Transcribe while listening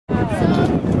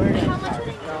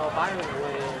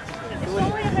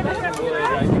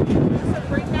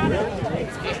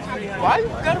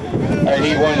Alright,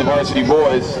 heat one of the varsity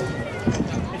boys.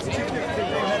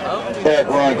 Eric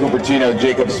Ron Cupertino,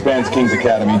 Jacob Spence, Kings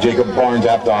Academy, Jacob Barnes,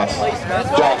 Aptos,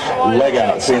 Josh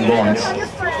Legout, St. Lawrence,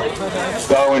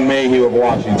 Darwin Mayhew of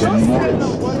Washington, Moritz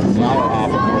Mauerhoff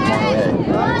of North Monterey,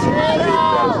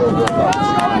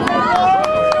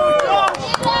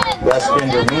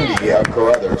 Respinder Mundi of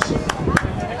Carruthers,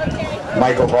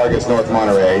 Michael Vargas, North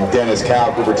Monterey, Dennis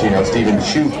Cow, Cupertino, Stephen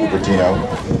Chu, Cupertino,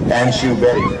 and Chu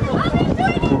Betty,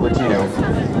 Cupertino.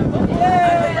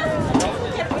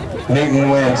 Nathan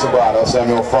Wynn, Sabato,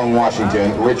 Samuel Fung,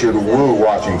 Washington, Richard Wu,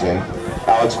 Washington,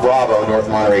 Alex Bravo, North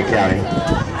Monterey County,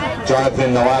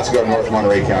 Jonathan Nolasco, North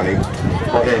Monterey County,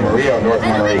 Jorge Murillo, North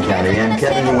Monterey County, and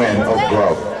Kevin Nguyen, Oak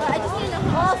Grove.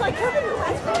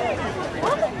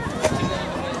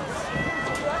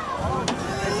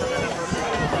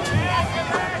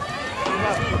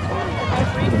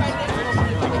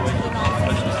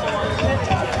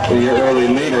 Your early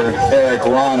leader, Eric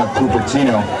Ron of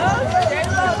Cupertino.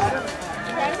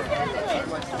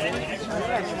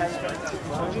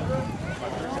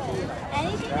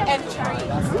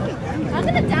 I'm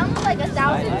gonna download like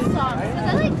 1,000 songs because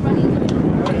I like running.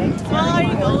 Well, are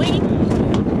you going?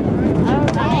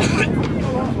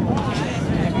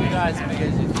 Guys,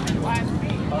 because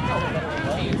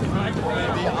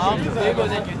I'm bigger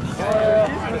than you think.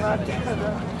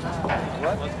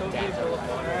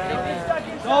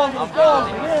 Let's go.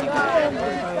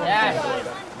 Yeah.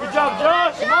 Good job,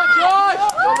 Josh. Come on, Josh.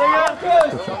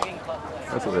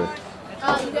 That's what it is.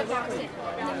 You get box it.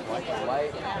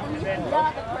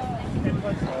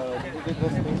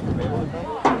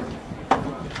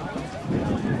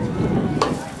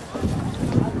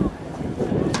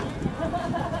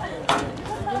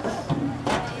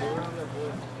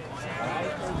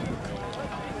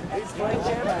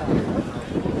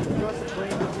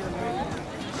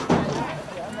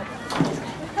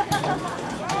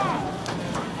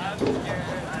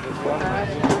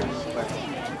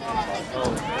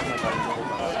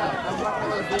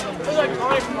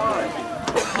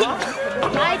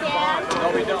 Hi, Dad. No,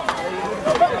 we don't.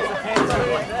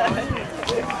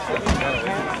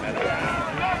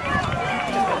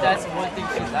 That's one thing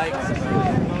she likes.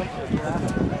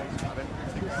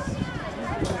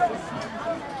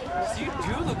 So you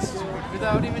do look stupid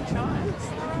without even trying.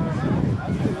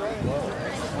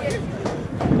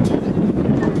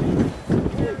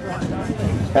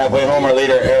 Halfway home, our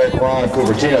leader, Eric Ron of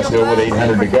Cupertino, still with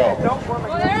 800 to go.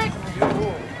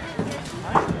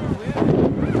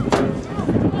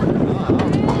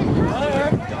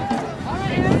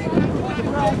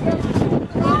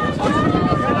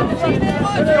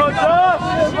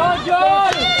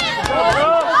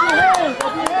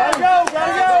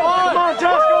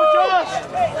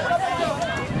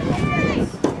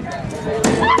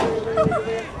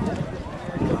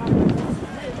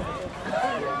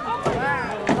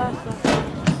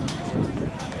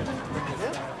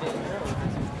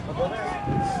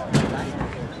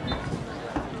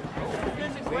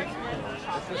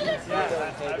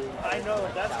 I know,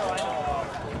 that's how I know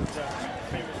the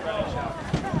famous running shop.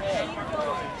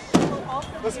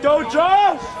 Let's go,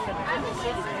 Josh!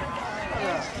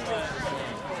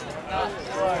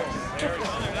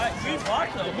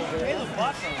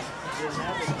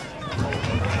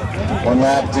 One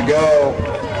lap to go.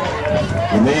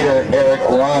 The leader, Eric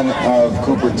Ron of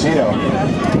Cupertino.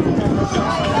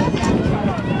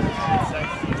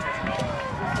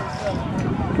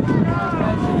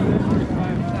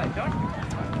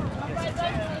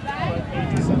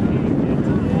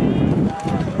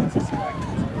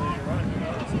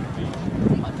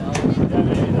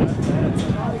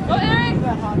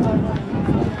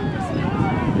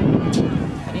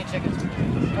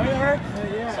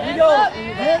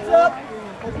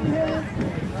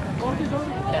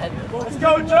 Let's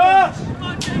go, Josh!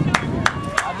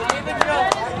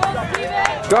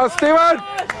 Go, Steven!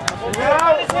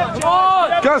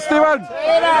 Go, Steven!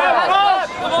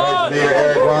 Leader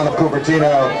Eric Ron of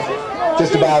Cupertino,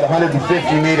 just about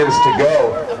 150 meters to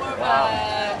go.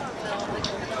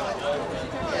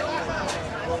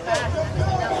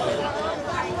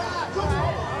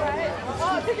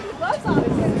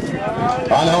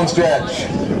 On the home stretch.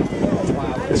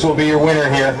 This will be your winner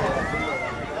here.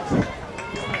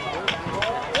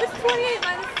 What's 28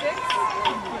 minus 6?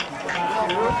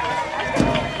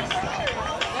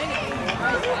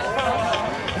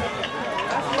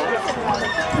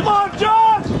 Come on,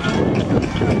 Josh!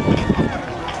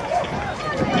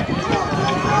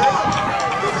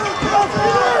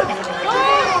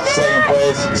 Second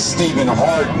place, beating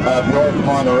heart of North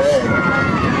Monterey.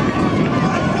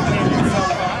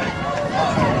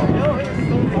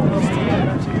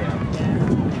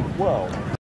 Whoa.